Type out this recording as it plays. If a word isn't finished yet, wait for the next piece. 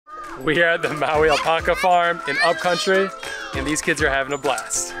We are at the Maui Alpaca Farm in Upcountry, and these kids are having a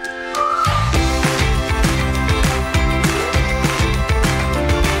blast.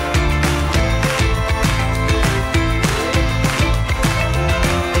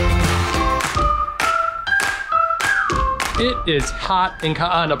 It is hot in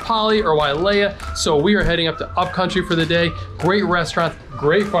Ka'anapali or Wailea, so we are heading up to Upcountry for the day. Great restaurants,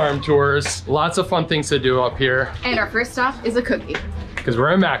 great farm tours, lots of fun things to do up here. And our first stop is a cookie. Because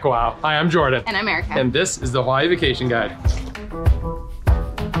we're in Makawao. Hi, I'm Jordan. And I'm Erica. And this is the Hawaii Vacation Guide.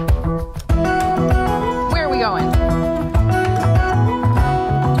 Where are we going?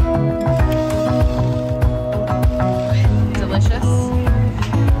 Delicious.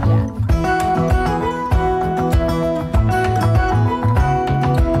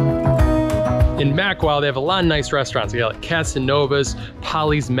 In Makawao, they have a lot of nice restaurants. They got like Casanova's,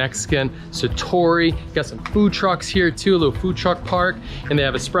 Polly's Mexican, Satori. Got some food trucks here too, a little food truck park. And they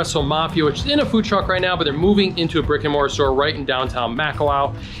have Espresso Mafia, which is in a food truck right now, but they're moving into a brick and mortar store right in downtown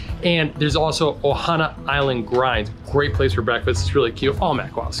Makawao. And there's also Ohana Island Grinds. Great place for breakfast. It's really cute. All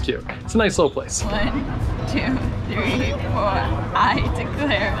Makawao's cute. It's a nice little place. 1, 2, 3, 4. I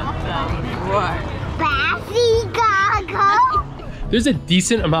declare the war. There's a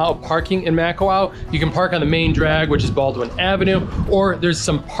decent amount of parking in Makawao. You can park on the main drag, which is Baldwin Avenue, or there's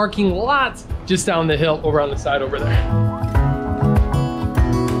some parking lots just down the hill over on the side over there.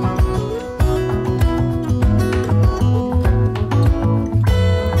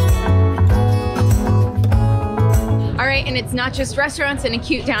 And it's not just restaurants and a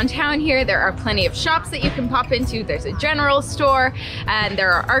cute downtown here. There are plenty of shops that you can pop into. There's a general store, and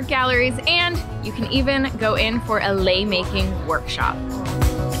there are art galleries, and you can even go in for a lei making workshop.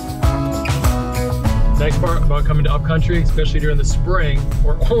 Nice part about coming to Upcountry, especially during the spring,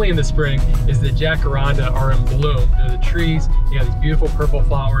 or only in the spring, is the jacaranda are in bloom. They're the trees, you got these beautiful purple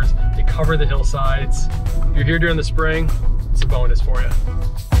flowers, they cover the hillsides. If you're here during the spring, it's a bonus for you.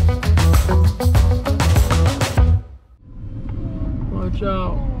 Watch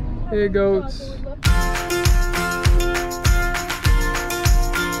out. Hey, goats.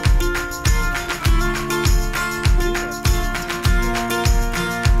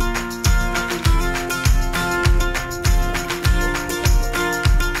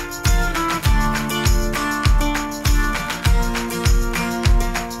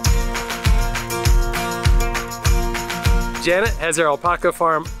 Janet has her alpaca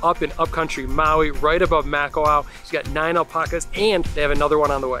farm up in Upcountry Maui, right above Makawao. She's got 9 alpacas, and they have another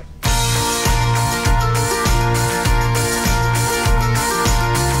one on the way.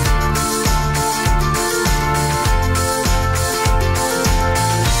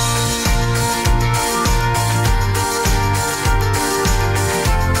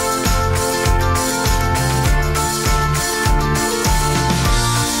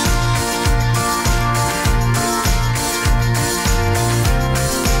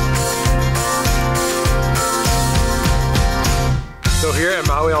 Here at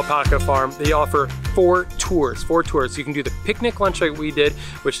Maui Alpaca Farm, they offer 4 tours. So you can do the picnic lunch like we did,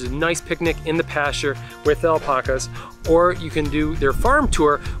 which is a nice picnic in the pasture with the alpacas, or you can do their farm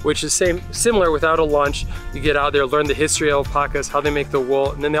tour, which is similar without a lunch. You get out there, learn the history of alpacas, how they make the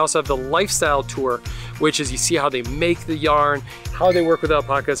wool, and then they also have the lifestyle tour, which is you see how they make the yarn, how they work with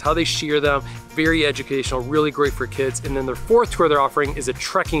alpacas, how they shear them. Very educational, really great for kids. And then their 4th tour they're offering is a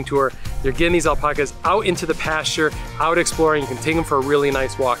trekking tour. They're getting these alpacas out into the pasture, out exploring. You can take them for a really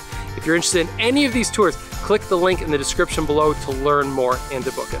nice walk. If you're interested in any of these tours, click the link in the description below to learn more and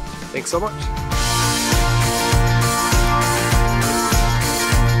to book it. Thanks so much.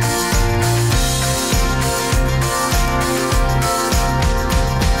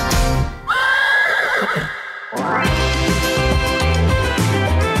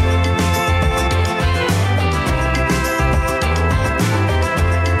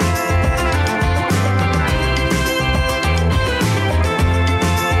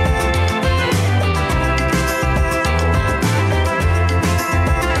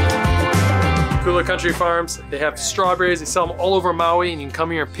 Country Farms, they have strawberries, they sell them all over Maui, and you can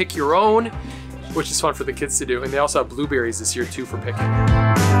come here and pick your own, which is fun for the kids to do. And they also have blueberries this year too for picking.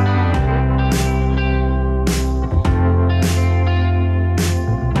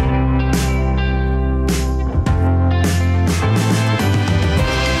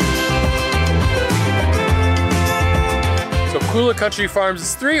 Kula Country Farms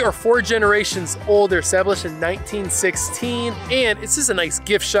is 3 or 4 generations old. They're established in 1916, and it's just a nice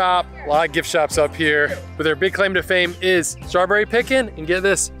gift shop. A lot of gift shops up here, but their big claim to fame is strawberry picking. And get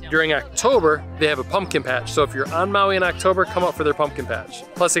this, during October, they have a pumpkin patch. So if you're on Maui in October, come up for their pumpkin patch.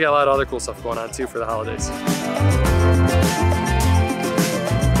 Plus they got a lot of other cool stuff going on too for the holidays.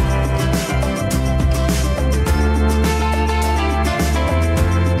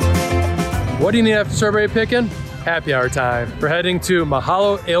 What do you need after strawberry picking? Happy hour time. We're heading to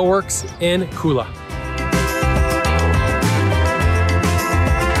Mahalo Ale Works in Kula.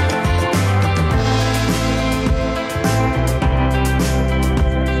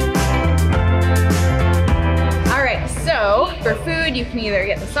 For food, you can either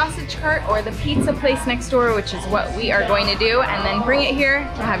get the sausage cart or the pizza place next door, which is what we are going to do, and then bring it here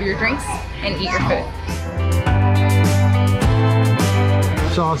to have your drinks and eat your food.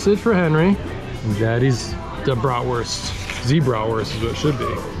 Sausage for Henry. And Daddy's the bratwurst. Z-bratwurst is what it should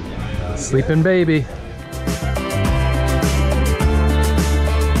be. Sleeping baby.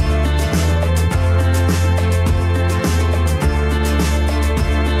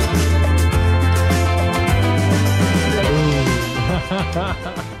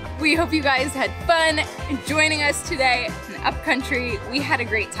 We hope you guys had fun joining us today in Upcountry. We had a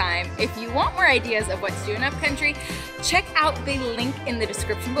great time. If you want more ideas of what to do in Upcountry, check out the link in the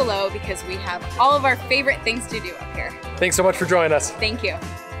description below because we have all of our favorite things to do up here. Thanks so much for joining us. Thank you.